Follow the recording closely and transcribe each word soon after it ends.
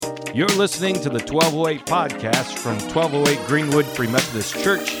You're listening to the 1208 podcast from 1208 Greenwood Free Methodist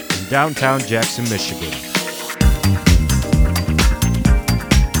Church in downtown Jackson, Michigan.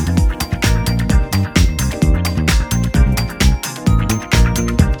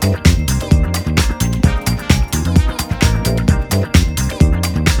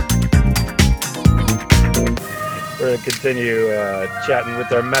 We're going to continue chatting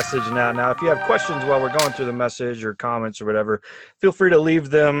with our message now. Now, if you have questions while we're going through the message or comments or whatever, feel free to leave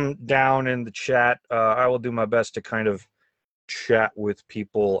them down in the chat. I will do my best to kind of chat with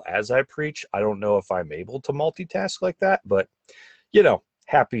people as I preach. I don't know if I'm able to multitask like that, but, you know,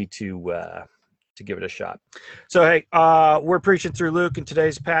 happy to give it a shot. So, hey, we're preaching through Luke, and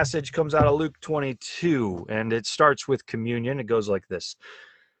today's passage comes out of Luke 22, and it starts with communion. It goes like this.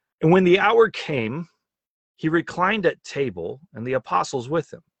 And when the hour came, he reclined at table, and the apostles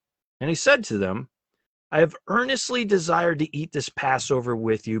with him. And he said to them, I have earnestly desired to eat this Passover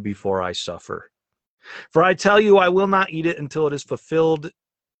with you before I suffer. For I tell you, I will not eat it until it is fulfilled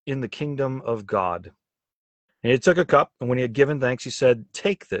in the kingdom of God. And he took a cup, and when he had given thanks, he said,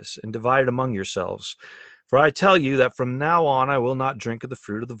 Take this and divide it among yourselves. For I tell you that from now on I will not drink of the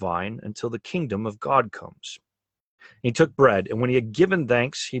fruit of the vine until the kingdom of God comes. And he took bread, and when he had given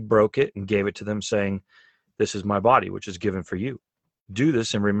thanks, he broke it and gave it to them, saying, This is my body, which is given for you. Do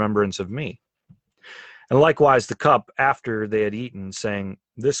this in remembrance of me. And likewise the cup after they had eaten, saying,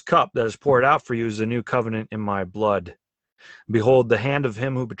 This cup that is poured out for you is the new covenant in my blood. Behold, the hand of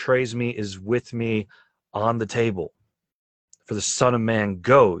him who betrays me is with me on the table. For the Son of Man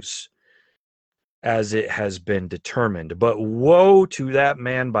goes as it has been determined. But woe to that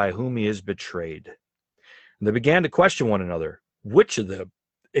man by whom he is betrayed. And they began to question one another, which of them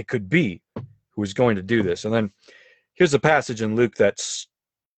it could be who was going to do this. And then here's a passage in Luke that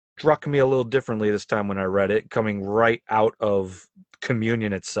struck me a little differently this time when I read it, coming right out of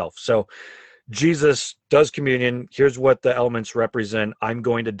communion itself. So Jesus does communion. Here's what the elements represent. I'm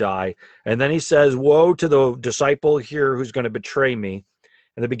going to die. And then he says, woe to the disciple here who's going to betray me.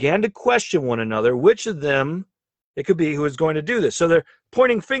 And they began to question one another, which of them it could be who is going to do this. So they're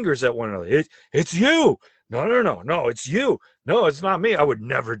pointing fingers at one another. It's you. No, it's you. No, it's not me. I would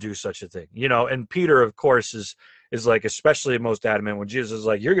never do such a thing. You know, and Peter, of course, is like especially most adamant when Jesus is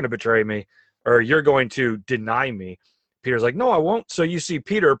like, you're going to betray me or you're going to deny me. Peter's like, no, I won't. So you see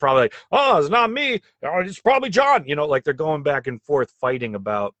Peter probably like, oh, it's not me. Oh, it's probably John. You know, like they're going back and forth fighting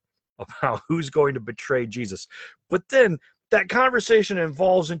about who's going to betray Jesus. But then that conversation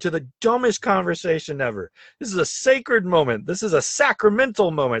evolves into the dumbest conversation ever. This is a sacred moment. This is a sacramental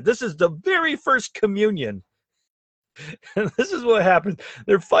moment. This is the very first communion. And this is what happens.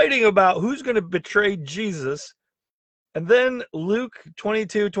 They're fighting about who's going to betray Jesus. And then Luke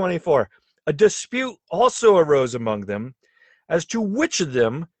 22:24, a dispute also arose among them as to which of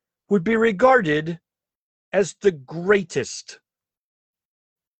them would be regarded as the greatest.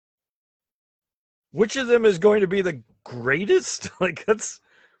 Which of them is going to be the greatest? Like, that's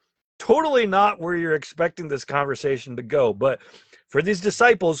totally not where you're expecting this conversation to go. But for these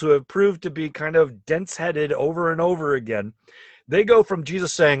disciples who have proved to be kind of dense-headed over and over again, they go from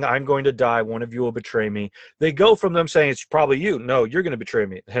Jesus saying, I'm going to die, one of you will betray me. They go from them saying, it's probably you. No, you're going to betray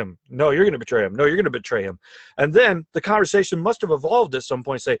him. No, you're going to betray him. No, you're going to betray him. And then the conversation must have evolved at some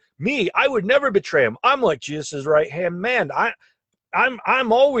point. Say, me, I would never betray him. I'm like Jesus' right-hand man.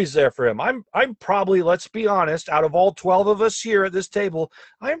 I'm always there for him. I'm probably, let's be honest, out of all 12 of us here at this table,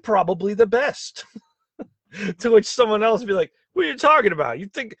 I'm probably the best. To which someone else would be like, what are you talking about? You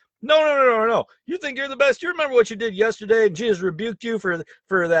think, no. You think you're the best? You remember what you did yesterday and Jesus rebuked you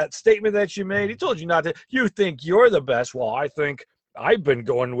for that statement that you made? He told you not to. You think you're the best. Well, I think I've been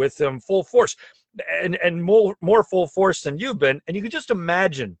going with him full force and more full force than you've been. And you can just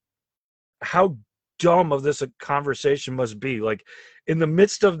imagine how dumb of this a conversation must be. Like in the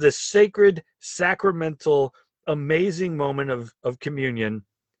midst of this sacred, sacramental, amazing moment of communion,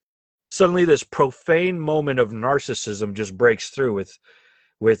 suddenly this profane moment of narcissism just breaks through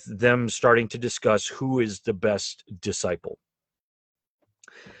with them starting to discuss who is the best disciple.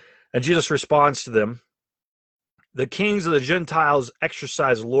 And Jesus responds to them, the kings of the Gentiles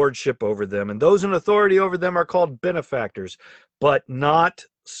exercise lordship over them, and those in authority over them are called benefactors, but not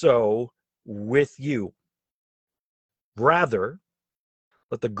so with you. Rather,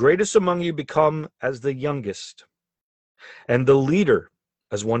 let the greatest among you become as the youngest, and the leader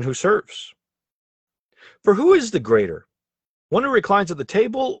as one who serves. For who is the greater, one who reclines at the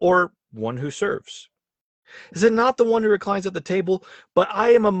table or one who serves? Is it not the one who reclines at the table? But I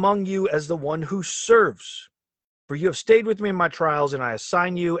am among you as the one who serves. For you have stayed with me in my trials, and I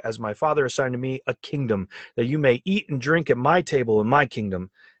assign you, as my Father assigned to me, a kingdom, that you may eat and drink at my table in my kingdom,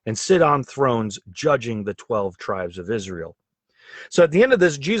 and sit on thrones judging the 12 tribes of Israel. So at the end of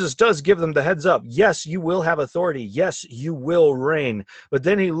this, Jesus does give them the heads up. Yes, you will have authority. Yes, you will reign. But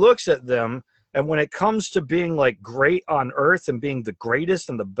then he looks at them, and when it comes to being like great on earth and being the greatest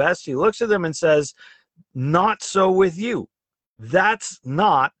and the best, he looks at them and says, not so with you. That's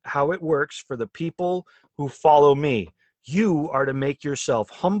not how it works for the people who follow me. You are to make yourself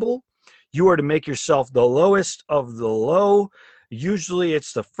humble. You are to make yourself the lowest of the low. Usually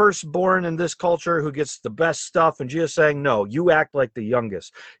it's the firstborn in this culture who gets the best stuff, and Jesus is saying, no, you act like the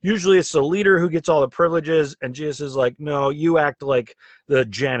youngest. Usually it's the leader who gets all the privileges, and Jesus is like, no, you act like the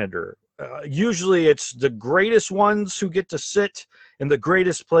janitor. Usually it's the greatest ones who get to sit in the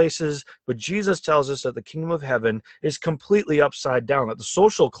greatest places, but Jesus tells us that the kingdom of heaven is completely upside down, that the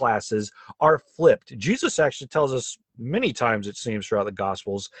social classes are flipped. Jesus actually tells us many times, it seems, throughout the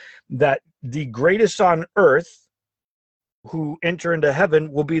Gospels, that the greatest on earth who enter into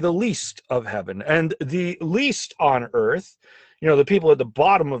heaven will be the least of heaven. And the least on earth, you know, the people at the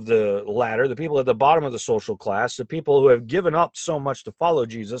bottom of the ladder, the people at the bottom of the social class, the people who have given up so much to follow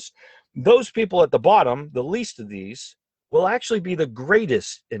Jesus, those people at the bottom, the least of these, will actually be the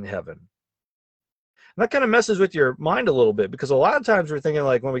greatest in heaven. And that kind of messes with your mind a little bit, because a lot of times we're thinking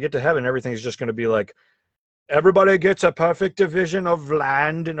like when we get to heaven, everything's just going to be like, everybody gets a perfect division of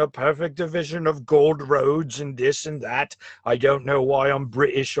land and a perfect division of gold roads and this and that. I don't know why I'm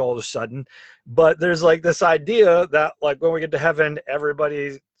British all of a sudden. But there's like this idea that like when we get to heaven,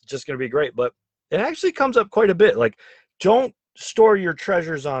 everybody's just going to be great. But it actually comes up quite a bit. Like, don't store your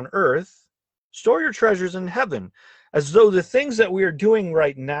treasures on earth. Store your treasures in heaven. As though the things that we are doing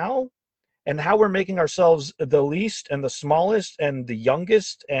right now and how we're making ourselves the least and the smallest and the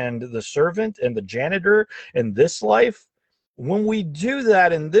youngest and the servant and the janitor in this life, when we do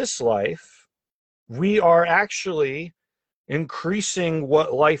that in this life, we are actually increasing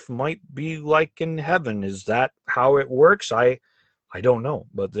what life might be like in heaven. Is that how it works? I don't know,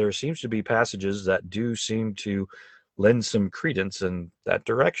 but there seems to be passages that do seem to lend some credence in that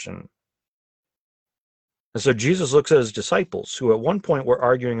direction. And so Jesus looks at his disciples, who at one point were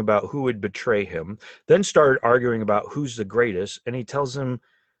arguing about who would betray him, then started arguing about who's the greatest, and he tells them,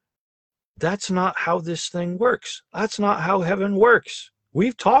 that's not how this thing works. That's not how heaven works.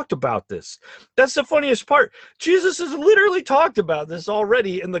 We've talked about this. That's the funniest part. Jesus has literally talked about this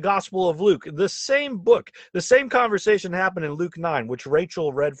already in the Gospel of Luke. The same book, the same conversation happened in Luke 9, which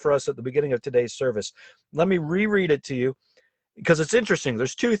Rachel read for us at the beginning of today's service. Let me reread it to you, because it's interesting.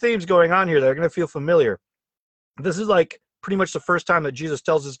 There's two themes going on here that are going to feel familiar. This is like pretty much the first time that Jesus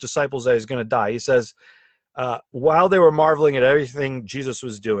tells his disciples that he's going to die. He says, while they were marveling at everything Jesus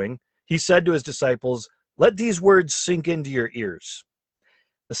was doing, he said to his disciples, let these words sink into your ears.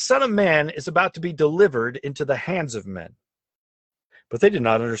 The Son of Man is about to be delivered into the hands of men. But they did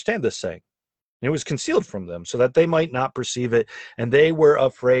not understand this saying. It was concealed from them so that they might not perceive it, and they were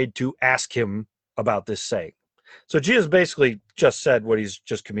afraid to ask him about this saying. So Jesus basically just said what he's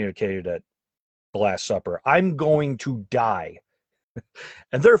just communicated at the Last Supper. I'm going to die.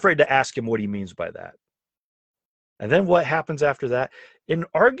 And they're afraid to ask him what he means by that. And then what happens after that? An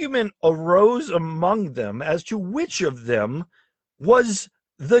argument arose among them as to which of them was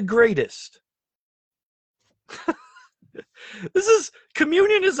the greatest.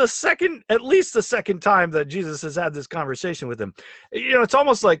 Communion is at least the second time that Jesus has had this conversation with him. You know, it's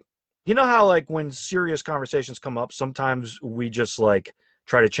almost like, you know how like when serious conversations come up, sometimes we just like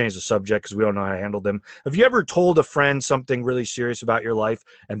try to change the subject because we don't know how to handle them. Have you ever told a friend something really serious about your life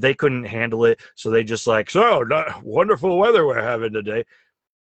and they couldn't handle it, so they just like, so wonderful weather we're having today?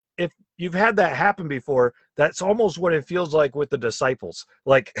 If you've had that happen before, that's almost what it feels like with the disciples.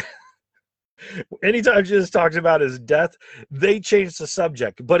 Like anytime Jesus talks about his death, they change the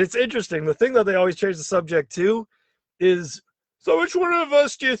subject. But it's interesting. The thing that they always change the subject to is, so which one of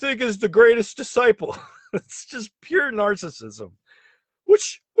us do you think is the greatest disciple? It's just pure narcissism.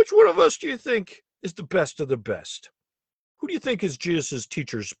 Which one of us do you think is the best of the best? Who do you think is Jesus'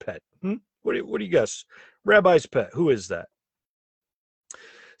 teacher's pet? What do you guess? Rabbi's pet. Who is that?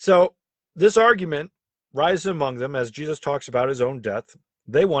 So this argument rises among them as Jesus talks about his own death.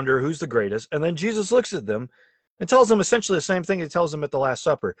 They wonder who's the greatest. And then Jesus looks at them and tells them essentially the same thing he tells them at the Last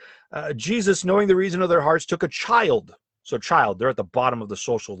Supper. Jesus, knowing the reason of their hearts, took a child. So they're at the bottom of the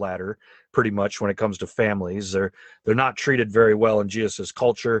social ladder pretty much when it comes to families. They're not treated very well in Jesus'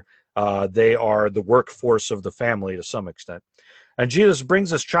 culture. They are the workforce of the family to some extent. And Jesus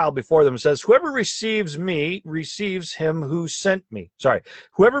brings this child before them and says, whoever receives me receives him who sent me.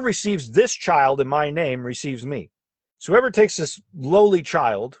 Whoever receives this child in my name receives me. So whoever takes this lowly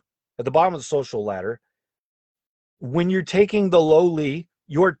child at the bottom of the social ladder, when you're taking the lowly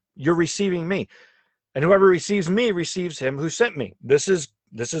you're receiving me. And whoever receives me receives him who sent me. This is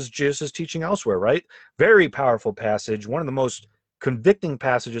Jesus' teaching elsewhere, right? Very powerful passage. One of the most convicting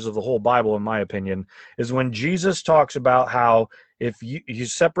passages of the whole Bible, in my opinion, is when Jesus talks about how if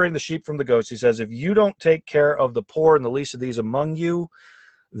he's separating the sheep from the goats. He says, if you don't take care of the poor and the least of these among you,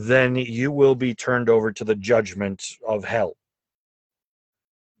 then you will be turned over to the judgment of hell.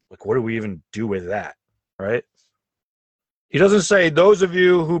 Like, what do we even do with that, right? He doesn't say, those of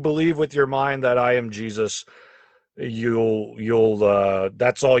you who believe with your mind that I am Jesus, you'll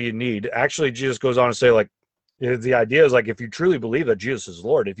that's all you need. Actually, Jesus goes on to say, like, the idea is like, if you truly believe that Jesus is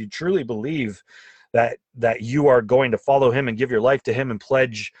Lord, if you truly believe that you are going to follow him and give your life to him and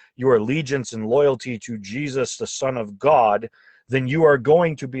pledge your allegiance and loyalty to Jesus, the Son of God, then you are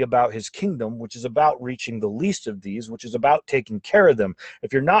going to be about his kingdom, which is about reaching the least of these, which is about taking care of them.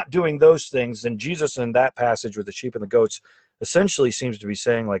 If you're not doing those things, then Jesus in that passage with the sheep and the goats essentially seems to be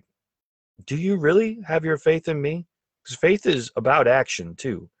saying, like, do you really have your faith in me? Because faith is about action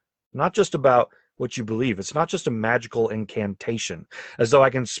too, not just about what you believe. It's not just a magical incantation, as though I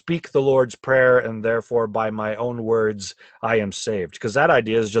can speak the Lord's Prayer and therefore by my own words I am saved. Because that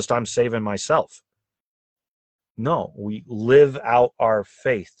idea is just I'm saving myself. No, we live out our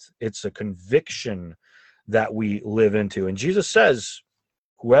faith. It's a conviction that we live into. And Jesus says,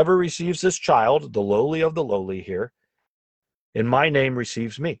 whoever receives this child, the lowly of the lowly here, in my name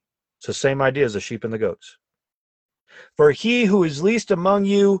receives me. It's the same idea as the sheep and the goats. For he who is least among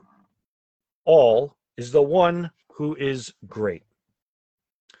you all is the one who is great.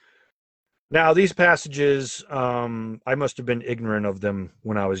 Now, these passages, I must have been ignorant of them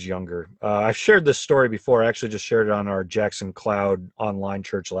when I was younger. I've shared this story before. I actually just shared it on our Jackson Cloud online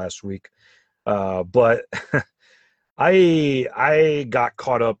church last week. But I got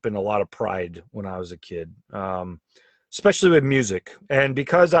caught up in a lot of pride when I was a kid, especially with music. And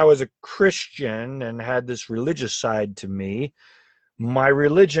because I was a Christian and had this religious side to me, my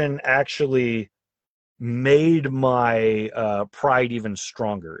religion actually made my pride even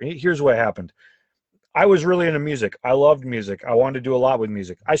stronger. Here's what happened. I was really into music. I loved music. I wanted to do a lot with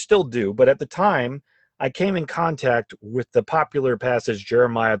music. I still do. But at the time, I came in contact with the popular passage,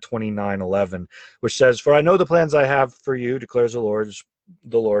 Jeremiah 29:11, which says, for I know the plans I have for you, declares the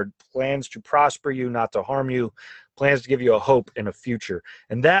Lord, plans to prosper you, not to harm you, plans to give you a hope and a future.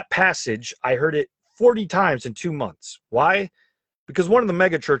 And that passage, I heard it 40 times in 2 months. Why? Because one of the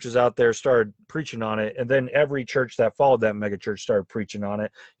mega churches out there started preaching on it, and then every church that followed that mega church started preaching on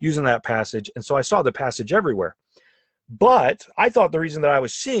it, using that passage. And so I saw the passage everywhere. But I thought the reason that I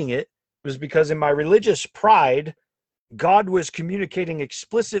was seeing it was because in my religious pride, God was communicating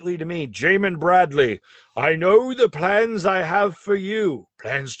explicitly to me, Jamin Bradley, I know the plans I have for you,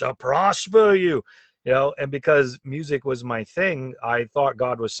 plans to prosper you. You know, and because music was my thing, I thought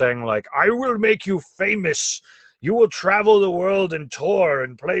God was saying, like, I will make you famous. You will travel the world and tour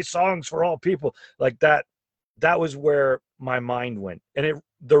and play songs for all people. Like that was where my mind went. And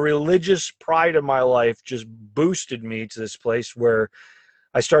the religious pride of my life just boosted me to this place where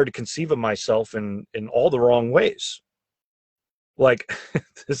I started to conceive of myself in all the wrong ways. Like,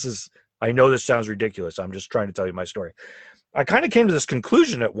 I know this sounds ridiculous. I'm just trying to tell you my story. I kind of came to this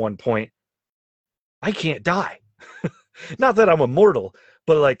conclusion at one point. I can't die. Not that I'm immortal,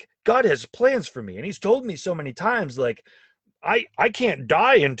 but like God has plans for me. And he's told me so many times, like, I can't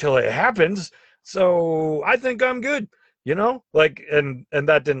die until it happens. So I think I'm good, you know, like, and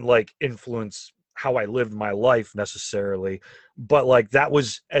that didn't like influence how I lived my life necessarily, but like that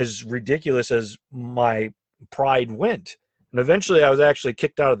was as ridiculous as my pride went. And eventually I was actually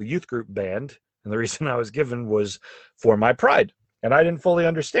kicked out of the youth group band. And the reason I was given was for my pride. And I didn't fully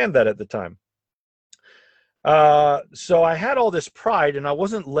understand that at the time. So I had all this pride and I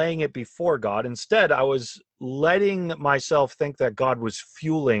wasn't laying it before God. Instead, I was letting myself think that God was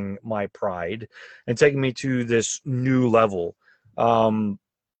fueling my pride and taking me to this new level.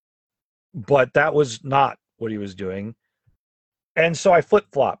 But that was not what he was doing. And so I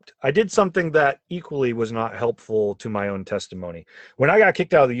flip-flopped. I did something that equally was not helpful to my own testimony. When I got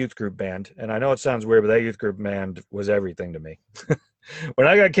kicked out of the youth group band, and I know it sounds weird, but that youth group band was everything to me. When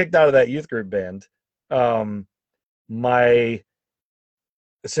I got kicked out of that youth group band,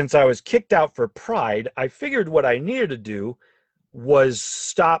 since I was kicked out for pride, I figured what I needed to do was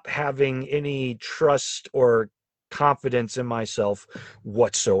stop having any trust or confidence in myself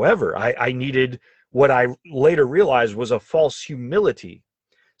whatsoever. I needed what I later realized was a false humility.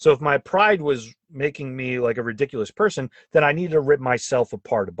 So if my pride was making me like a ridiculous person, then I needed to rip myself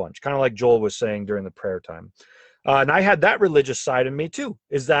apart a bunch, kind of like Joel was saying during the prayer time. And I had that religious side of me too,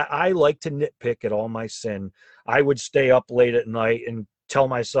 is that I like to nitpick at all my sin. I would stay up late at night and tell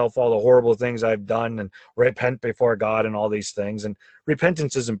myself all the horrible things I've done and repent before God and all these things. And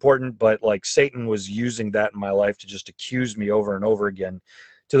repentance is important, but like Satan was using that in my life to just accuse me over and over again,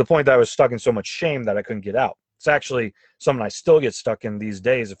 to the point that I was stuck in so much shame that I couldn't get out. It's actually something I still get stuck in these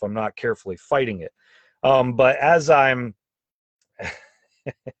days if I'm not carefully fighting it. But as I'm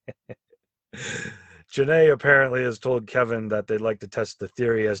Janae apparently has told Kevin that they'd like to test the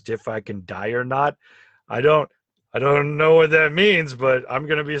theory as to if I can die or not. I don't know what that means, but I'm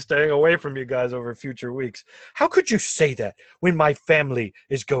going to be staying away from you guys over future weeks. How could you say that when my family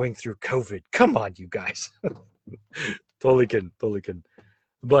is going through COVID? Come on, you guys. Totally kidding.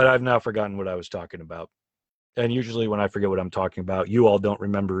 But I've now forgotten what I was talking about. And usually when I forget what I'm talking about, you all don't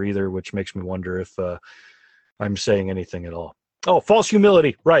remember either, which makes me wonder if I'm saying anything at all. Oh, false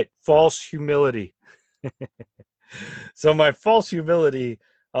humility. Right. False humility. So my false humility,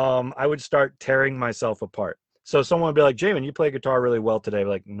 I would start tearing myself apart. So someone would be like, Jamin, you play guitar really well today.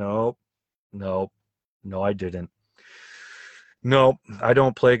 Like, no, I didn't. No, I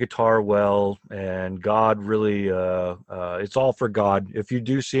don't play guitar well. And God really, it's all for God. If you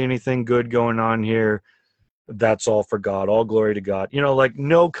do see anything good going on here, that's all for God. All glory to God. You know, like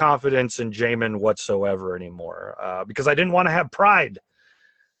no confidence in Jamin whatsoever anymore, because I didn't want to have pride.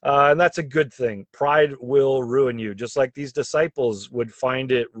 And that's a good thing. Pride will ruin you, just like these disciples would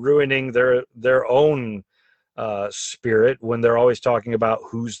find it ruining their own spirit when they're always talking about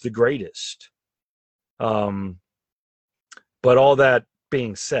who's the greatest. But all that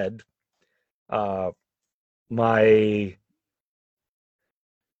being said, my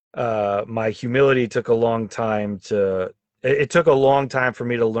humility took a long time it took a long time for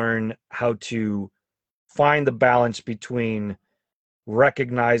me to learn how to find the balance between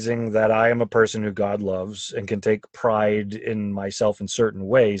recognizing that I am a person who God loves and can take pride in myself in certain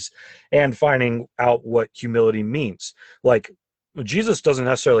ways, and finding out what humility means. Like, Jesus doesn't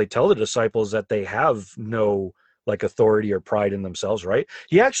necessarily tell the disciples that they have no like authority or pride in themselves, right?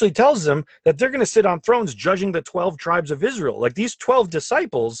 He actually tells them that they're going to sit on thrones judging the 12 tribes of Israel. Like, these 12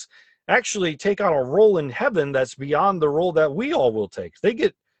 disciples actually take on a role in heaven that's beyond the role that we all will take. They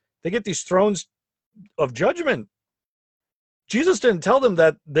get these thrones of judgment. Jesus didn't tell them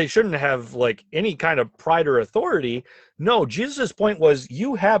that they shouldn't have like any kind of pride or authority. No, Jesus's point was,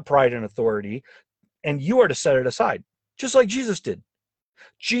 you have pride and authority and you are to set it aside, just like Jesus did.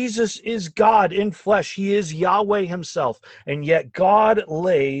 Jesus is God in flesh. He is Yahweh himself. And yet God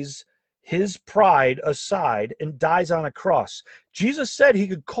lays his pride aside and dies on a cross. Jesus said he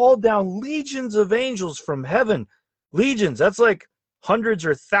could call down legions of angels from heaven. Legions, that's like hundreds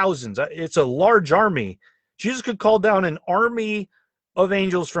or thousands. It's a large army. Jesus could call down an army of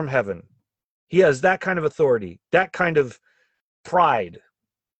angels from heaven. He has that kind of authority, that kind of pride.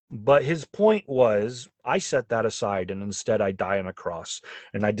 But his point was, I set that aside, and instead I die on a cross,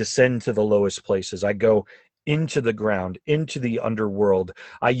 and I descend to the lowest places. I go into the ground, into the underworld.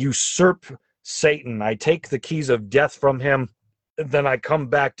 I usurp Satan. I take the keys of death from him, and then I come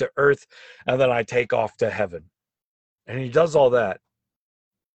back to earth, and then I take off to heaven. And he does all that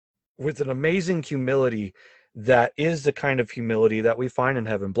with an amazing humility that is the kind of humility that we find in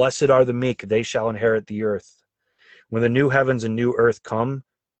heaven. Blessed are the meek, they shall inherit the earth. When the new heavens and new earth come,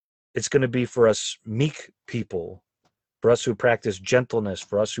 it's going to be for us meek people, for us who practice gentleness,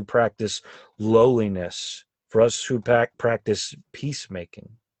 for us who practice lowliness, for us who practice peacemaking.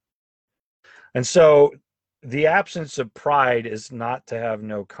 And so the absence of pride is not to have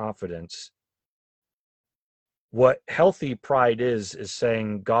no confidence. What healthy pride is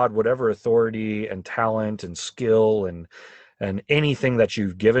saying, God, whatever authority and talent and skill and anything that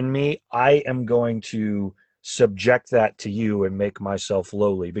you've given me, I am going to subject that to you and make myself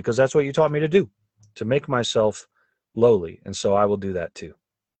lowly, because that's what you taught me to do, to make myself lowly. And so I will do that too.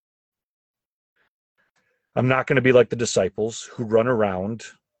 I'm not going to be like the disciples who run around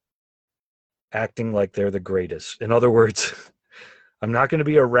acting like they're the greatest. In other words, I'm not going to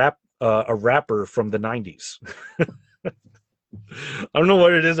be a rapper from the 90s. I don't know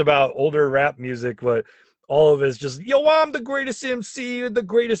what it is about older rap music, but all of it is just, yo, I'm the greatest MC, you're the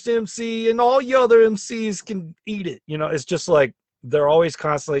greatest MC, and all you other MCs can eat it. You know, it's just like they're always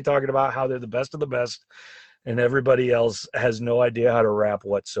constantly talking about how they're the best of the best, and everybody else has no idea how to rap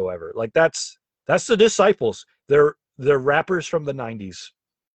whatsoever. Like that's the disciples. They're rappers from the 90s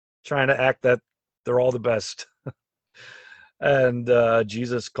trying to act that they're all the best. And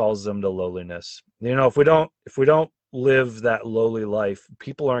Jesus calls them to lowliness. You know, if we don't live that lowly life,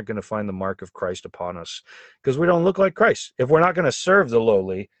 people aren't going to find the mark of Christ upon us, because we don't look like Christ. If we're not going to serve the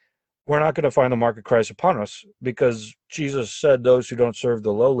lowly, we're not going to find the mark of Christ upon us, because Jesus said those who don't serve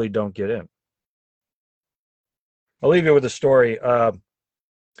the lowly don't get in. I'll leave you with a story.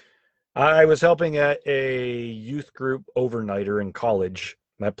 I was helping at a youth group overnighter in college,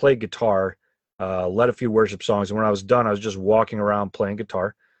 and I played guitar, led a few worship songs. And when I was done, I was just walking around playing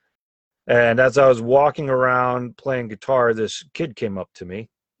guitar. And as I was walking around playing guitar, this kid came up to me.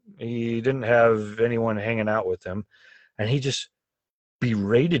 He didn't have anyone hanging out with him, and he just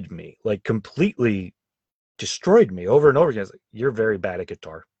berated me, like completely destroyed me over and over again. He's like, "You're very bad at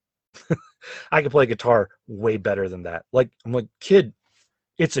guitar. I can play guitar way better than that." Like, I'm like, "Kid,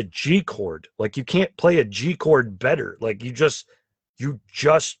 it's a G chord. Like, you can't play a G chord better. Like, you just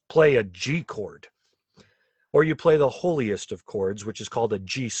play a G chord, or you play the holiest of chords, which is called a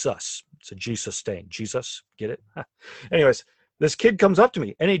G sus. It's a G sustain. Jesus, get it?" Anyways, this kid comes up to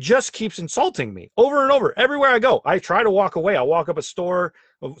me and he just keeps insulting me over and over everywhere I go. I try to walk away. I walk up a store.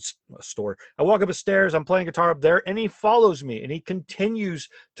 I walk up a stairs. I'm playing guitar up there, and he follows me and he continues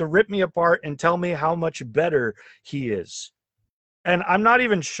to rip me apart and tell me how much better he is. And I'm not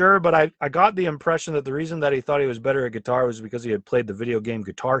even sure, but I got the impression that the reason that he thought he was better at guitar was because he had played the video game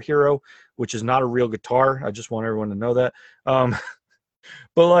Guitar Hero, which is not a real guitar. I just want everyone to know that. Um,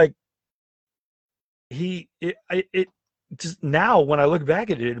 but like it just now when I look back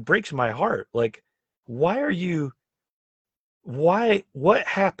at it, it breaks my heart. Like, why are you? What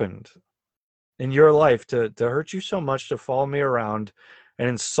happened in your life to hurt you so much to follow me around and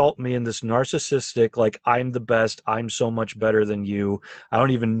insult me in this narcissistic, like, I'm the best, I'm so much better than you, I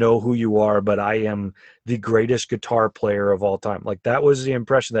don't even know who you are, but I am the greatest guitar player of all time. Like, that was the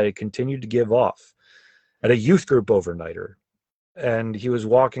impression that he continued to give off at a youth group overnighter. And he was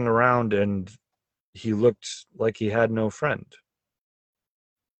walking around and he looked like he had no friend.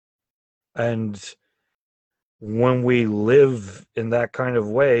 And when we live in that kind of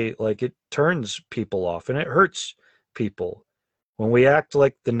way, like, it turns people off and it hurts people. When we act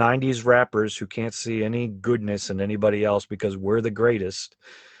like the 90s rappers who can't see any goodness in anybody else because we're the greatest,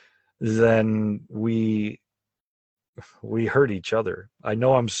 then we hurt each other. I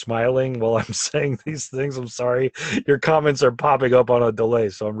know I'm smiling while I'm saying these things. I'm sorry. Your comments are popping up on a delay,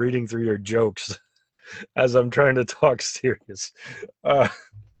 so I'm reading through your jokes as I'm trying to talk serious. Uh,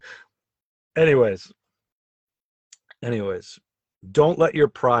 anyways, anyways, don't let your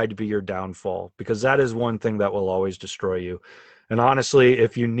pride be your downfall, because that is one thing that will always destroy you. And honestly,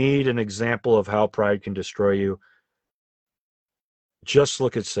 if you need an example of how pride can destroy you, just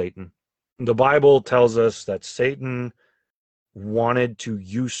look at Satan. The Bible tells us that Satan wanted to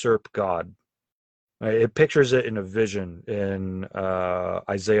usurp God. It pictures it in a vision in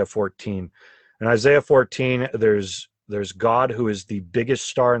Isaiah 14. In Isaiah 14, there's God, who is the biggest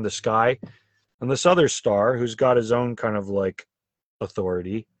star in the sky, and this other star who's got his own kind of like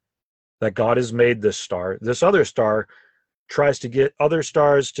authority, that God has made this star. This other star tries to get other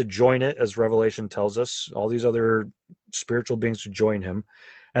stars to join it, as Revelation tells us, all these other spiritual beings to join him,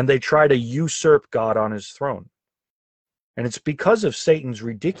 and they try to usurp God on his throne. And it's because of Satan's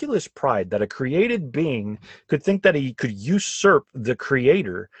ridiculous pride that a created being could think that he could usurp the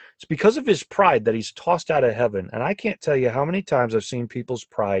creator. It's because of his pride that he's tossed out of heaven. And I can't tell you how many times I've seen people's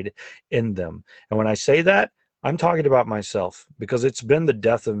pride in them. And when I say that, I'm talking about myself, because it's been the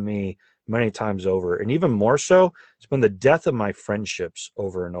death of me many times over. And even more so, it's been the death of my friendships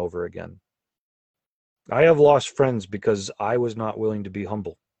over and over again. I have lost friends because I was not willing to be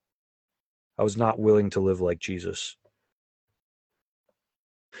humble. I was not willing to live like Jesus.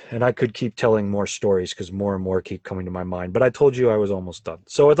 And I could keep telling more stories because more and more keep coming to my mind. But I told you I was almost done.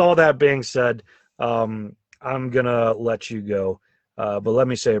 So with all that being said, I'm gonna let you go. But let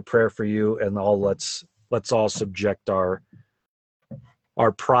me say a prayer for you, and let's all subject our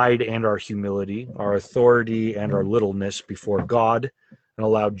pride and our humility, our authority and our littleness before God, and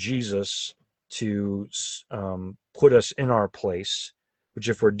allow Jesus to put us in our place. Which,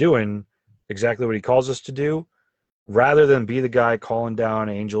 if we're doing exactly what He calls us to do, rather than be the guy calling down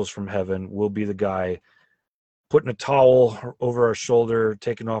angels from heaven, we'll be the guy putting a towel over our shoulder,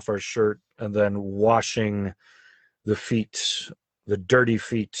 taking off our shirt, and then washing the feet, the dirty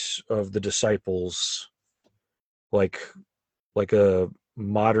feet of the disciples, like a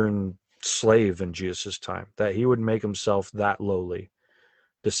modern slave in Jesus' time, that he would make himself that lowly,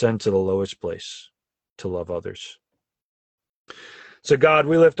 descend to the lowest place to love others. So God,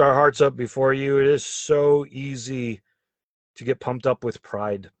 we lift our hearts up before you. It is so easy to get pumped up with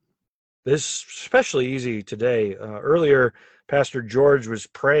pride. This is especially easy today. Earlier, Pastor George was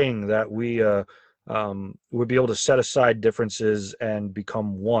praying that we would be able to set aside differences and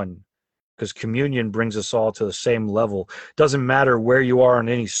become one, because communion brings us all to the same level. Doesn't matter where you are in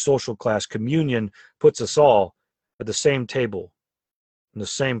any social class, communion puts us all at the same table, in the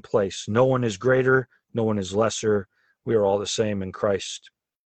same place. No one is greater, no one is lesser. We are all the same in Christ.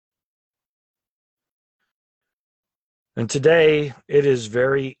 And today, it is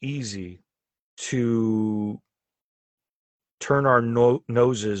very easy to turn our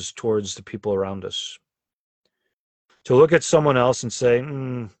noses towards the people around us, to look at someone else and say,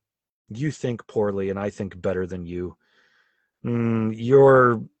 you think poorly and I think better than you.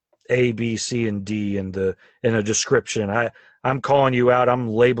 You're A, B, C, and D in a description. I'm calling you out. I'm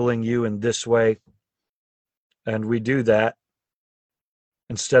labeling you in this way. And we do that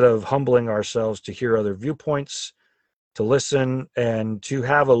instead of humbling ourselves to hear other viewpoints, to listen, and to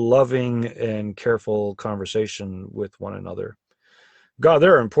have a loving and careful conversation with one another. God,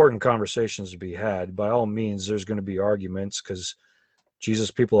 there are important conversations to be had. By all means, there's going to be arguments because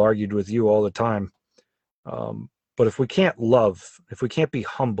Jesus people argued with you all the time. But if we can't love, if we can't be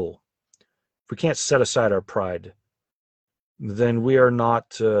humble, if we can't set aside our pride, then we are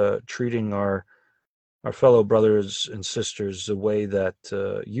not treating our fellow brothers and sisters the way that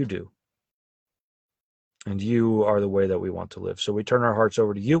you do. And you are the way that we want to live. So we turn our hearts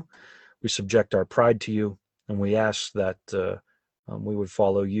over to you. We subject our pride to you. And we ask that we would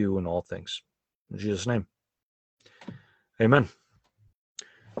follow you in all things. In Jesus' name. Amen.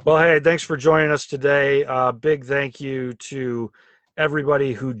 Well, hey, thanks for joining us today. Big thank you to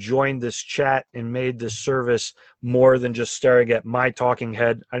everybody who joined this chat and made this service more than just staring at my talking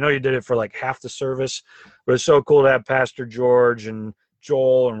head. I know you did it for like half the service, but it's so cool to have Pastor George and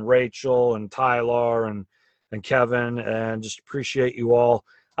Joel and Rachel and Tyler and Kevin, and just appreciate you all.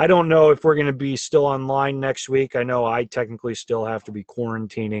 I don't know if we're going to be still online next week. I know I technically still have to be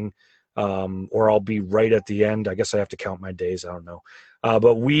quarantining, or I'll be right at the end. I guess I have to count my days. I don't know.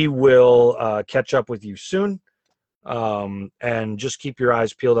 But we will catch up with you soon. And just keep your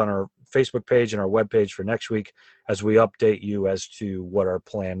eyes peeled on our Facebook page and our webpage for next week as we update you as to what our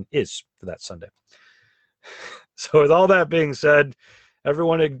plan is for that Sunday. So with all that being said,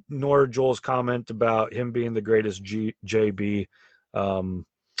 everyone ignore Joel's comment about him being the greatest JB.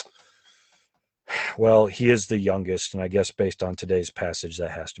 Well, he is the youngest, and I guess based on today's passage,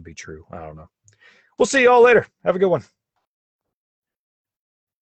 that has to be true. I don't know. We'll see you all later. Have a good one.